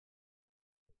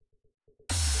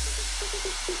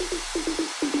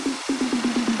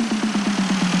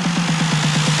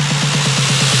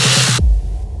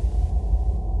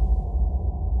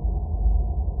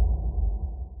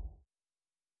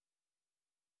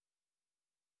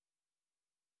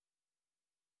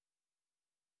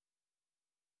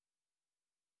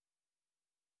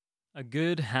A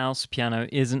good house piano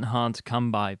isn't hard to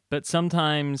come by, but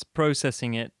sometimes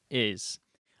processing it is.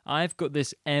 I've got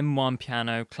this M1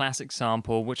 piano classic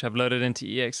sample, which I've loaded into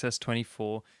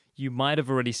EXS24. You might have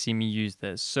already seen me use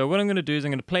this. So what I'm going to do is I'm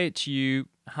going to play it to you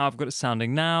how I've got it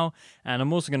sounding now, and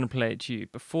I'm also going to play it to you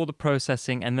before the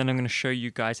processing, and then I'm going to show you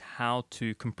guys how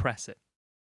to compress it.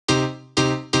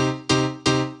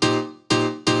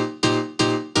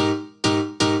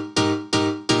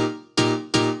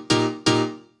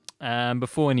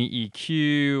 Before any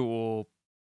EQ or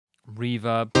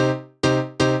reverb.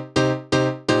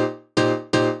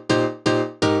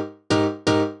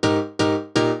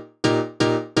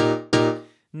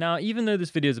 Now, even though this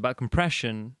video is about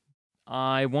compression,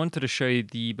 I wanted to show you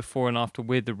the before and after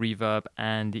with the reverb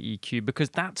and the EQ, because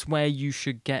that's where you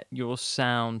should get your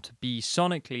sound to be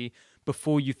sonically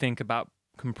before you think about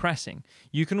compressing.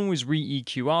 You can always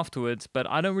re-EQ afterwards, but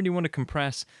I don't really want to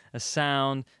compress a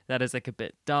sound that is like a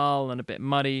bit dull and a bit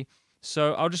muddy.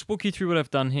 So I'll just walk you through what I've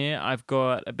done here. I've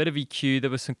got a bit of EQ. There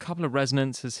was some couple of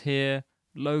resonances here,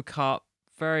 low cut,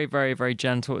 very, very, very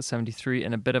gentle at 73,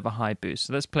 and a bit of a high boost.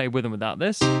 So let's play with and without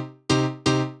this.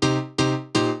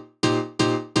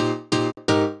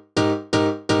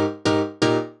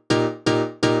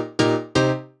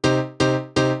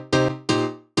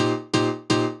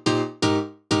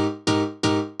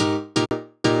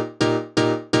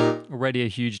 Already a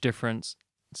huge difference.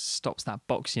 Stops that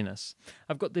boxiness.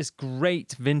 I've got this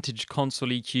great vintage console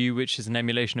EQ, which is an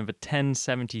emulation of a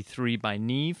 1073 by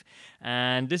Neve,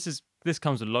 and this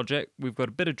comes with Logic. We've got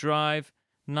a bit of drive,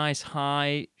 nice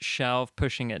high shelf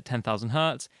pushing at 10,000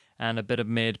 hertz, and a bit of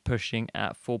mid pushing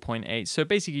at 4.8. So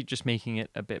basically just making it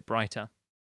a bit brighter.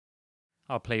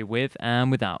 I'll play with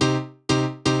and without.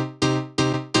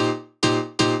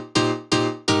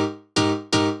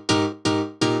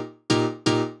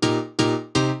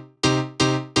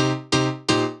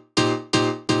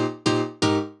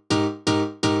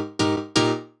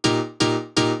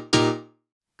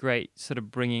 Great, sort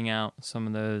of bringing out some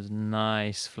of those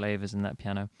nice flavors in that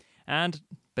piano. And a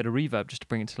bit of reverb just to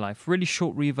bring it to life. Really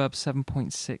short reverb,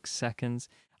 7.6 seconds.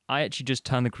 I actually just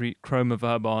turned the chroma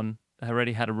reverb on. I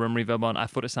already had a room reverb on. I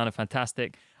thought it sounded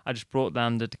fantastic. I just brought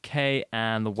down the decay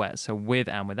and the wet, so with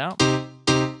and without.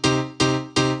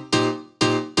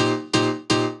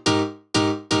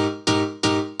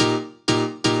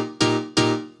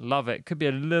 Love it. Could be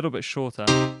a little bit shorter.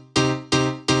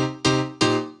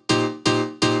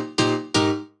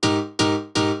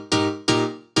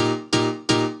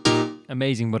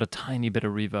 Amazing what a tiny bit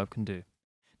of reverb can do.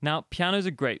 Now, pianos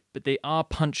are great, but they are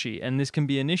punchy, and this can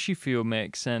be an issue for your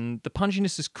mix, and the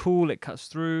punchiness is cool, it cuts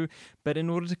through, but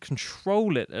in order to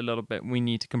control it a little bit, we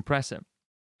need to compress it.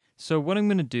 So what I'm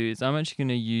going to do is I'm actually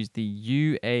going to use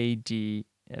the UAD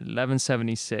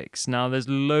 1176. Now, there's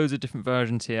loads of different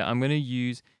versions here. I'm going to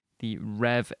use the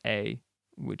Rev A,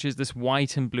 which is this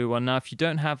white and blue one. Now, if you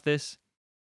don't have this,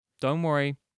 don't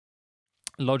worry.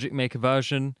 Logic make a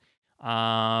version.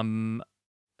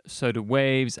 So do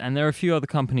Waves, and there are a few other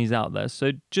companies out there.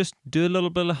 So just do a little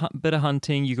bit of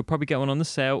hunting. You could probably get one on the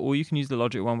sale, or you can use the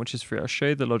Logic one, which is free. I'll show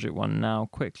you the Logic one now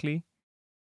quickly.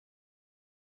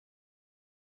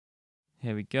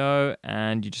 Here we go,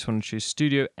 and you just want to choose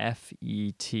Studio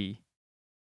FET.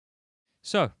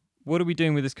 So what are we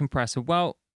doing with this compressor?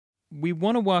 Well, we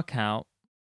want to work out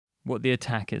what the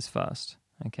attack is first,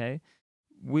 okay?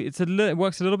 It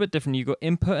works a little bit different. You've got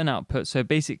input and output. So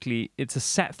basically, it's a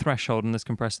set threshold in this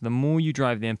compressor. The more you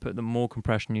drive the input, the more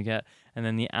compression you get. And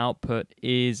then the output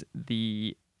is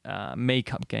the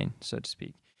makeup gain, so to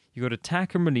speak. You've got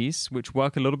attack and release, which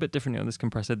work a little bit differently on this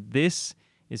compressor. This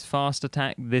is fast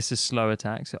attack. This is slow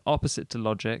attack. So opposite to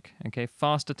Logic. Okay,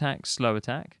 fast attack, slow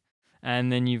attack.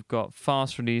 And then you've got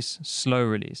fast release, slow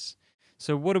release.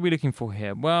 So what are we looking for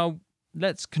here? Well,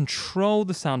 let's control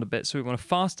the sound a bit. So we want a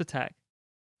fast attack.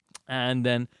 And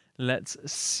then let's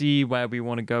see where we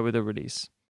want to go with the release.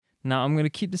 Now, I'm going to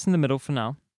keep this in the middle for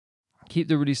now. Keep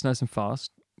the release nice and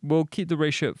fast. We'll keep the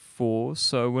ratio at 4,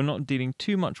 so we're not dealing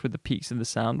too much with the peaks of the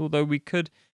sound, although we could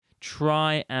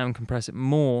try and compress it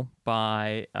more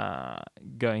by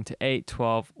going to 8,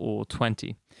 12, or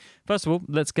 20. First of all,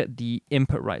 let's get the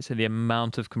input right, so the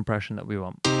amount of compression that we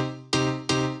want.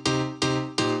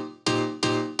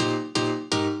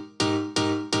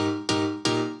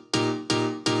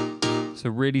 So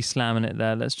really slamming it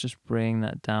there. Let's just bring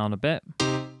that down a bit.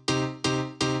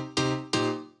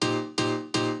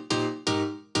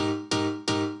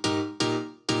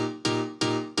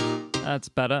 That's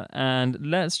better. And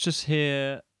let's just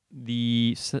hear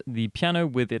the piano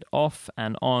with it off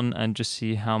and on and just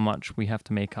see how much we have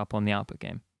to make up on the output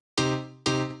gain.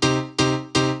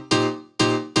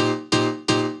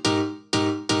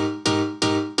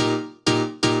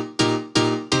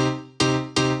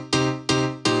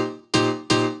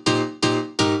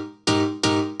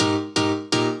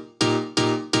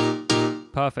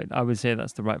 Perfect. I would say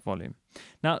that's the right volume.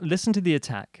 Now listen to the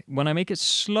attack. When I make it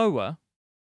slower,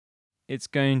 it's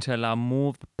going to allow more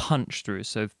of the punch through.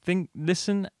 So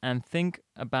listen and think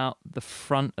about the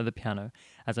front of the piano.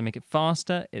 As I make it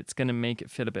faster, it's going to make it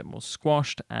feel a bit more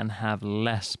squashed and have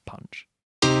less punch.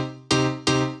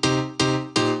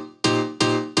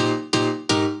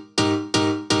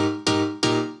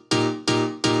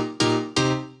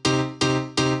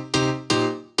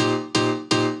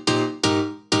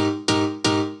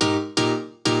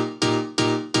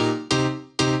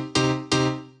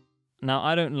 Now,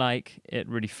 I don't like it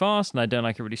really fast, and I don't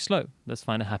like it really slow. Let's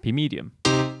find a happy medium.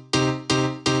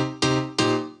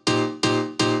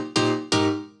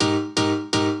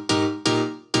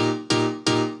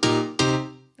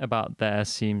 About there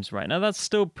seems right. Now, that's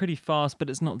still pretty fast, but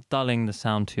it's not dulling the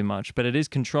sound too much, but it is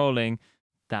controlling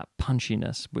that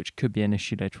punchiness, which could be an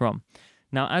issue later on.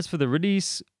 Now, as for the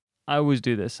release, I always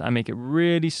do this. I make it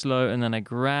really slow, and then I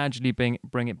gradually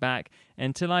bring it back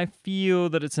until I feel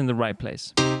that it's in the right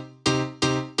place.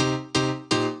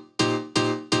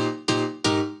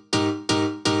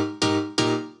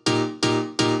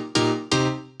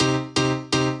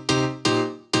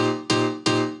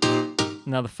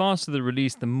 Now, the faster the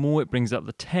release, the more it brings up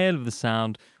the tail of the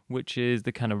sound, which is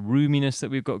the kind of roominess that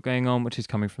we've got going on, which is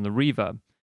coming from the reverb.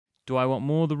 Do I want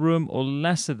more of the room or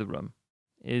less of the room?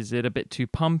 Is it a bit too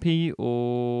pumpy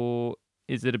or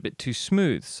is it a bit too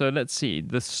smooth? So let's see.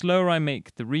 The slower I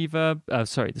make the reverb, the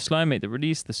slower I make the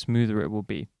release, the smoother it will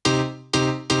be.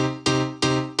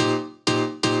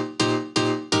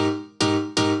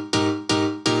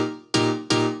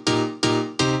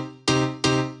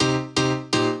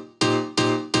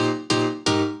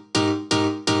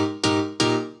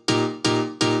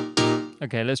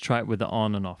 Okay, let's try it with the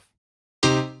on and off.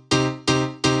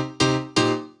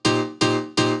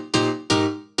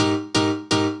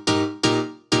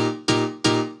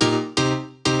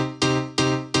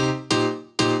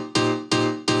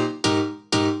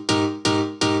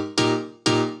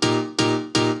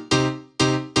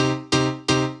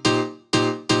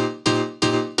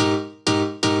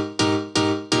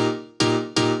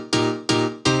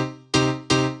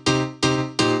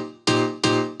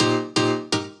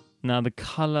 Now, the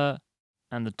color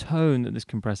and the tone that this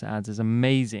compressor adds is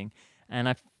amazing. And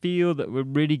I feel that we're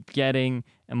really getting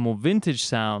a more vintage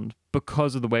sound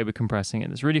because of the way we're compressing it.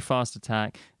 This really fast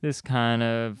attack, this kind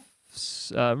of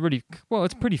it's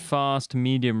pretty fast,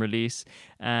 medium release,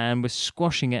 and we're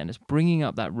squashing it and it's bringing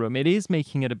up that room. It is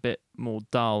making it a bit more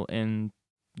dull in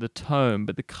the tone,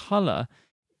 but the color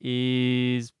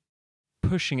is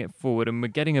pushing it forward, and we're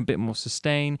getting a bit more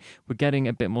sustain, we're getting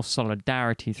a bit more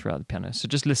solidarity throughout the piano. So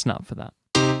just listen up for that.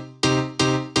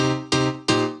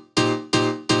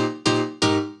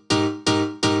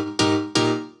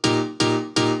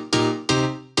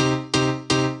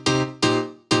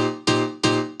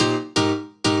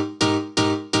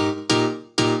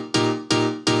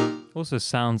 Also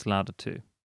sounds louder too.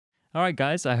 Alright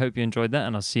guys, I hope you enjoyed that,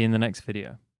 and I'll see you in the next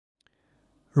video.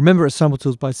 Remember, at Sample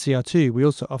Tools by CR2, we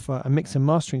also offer a mix and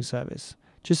mastering service.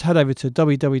 Just head over to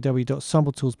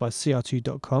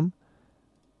www.sampletoolsbycr2.com,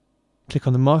 click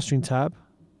on the mastering tab,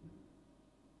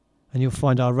 and you'll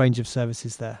find our range of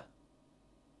services there.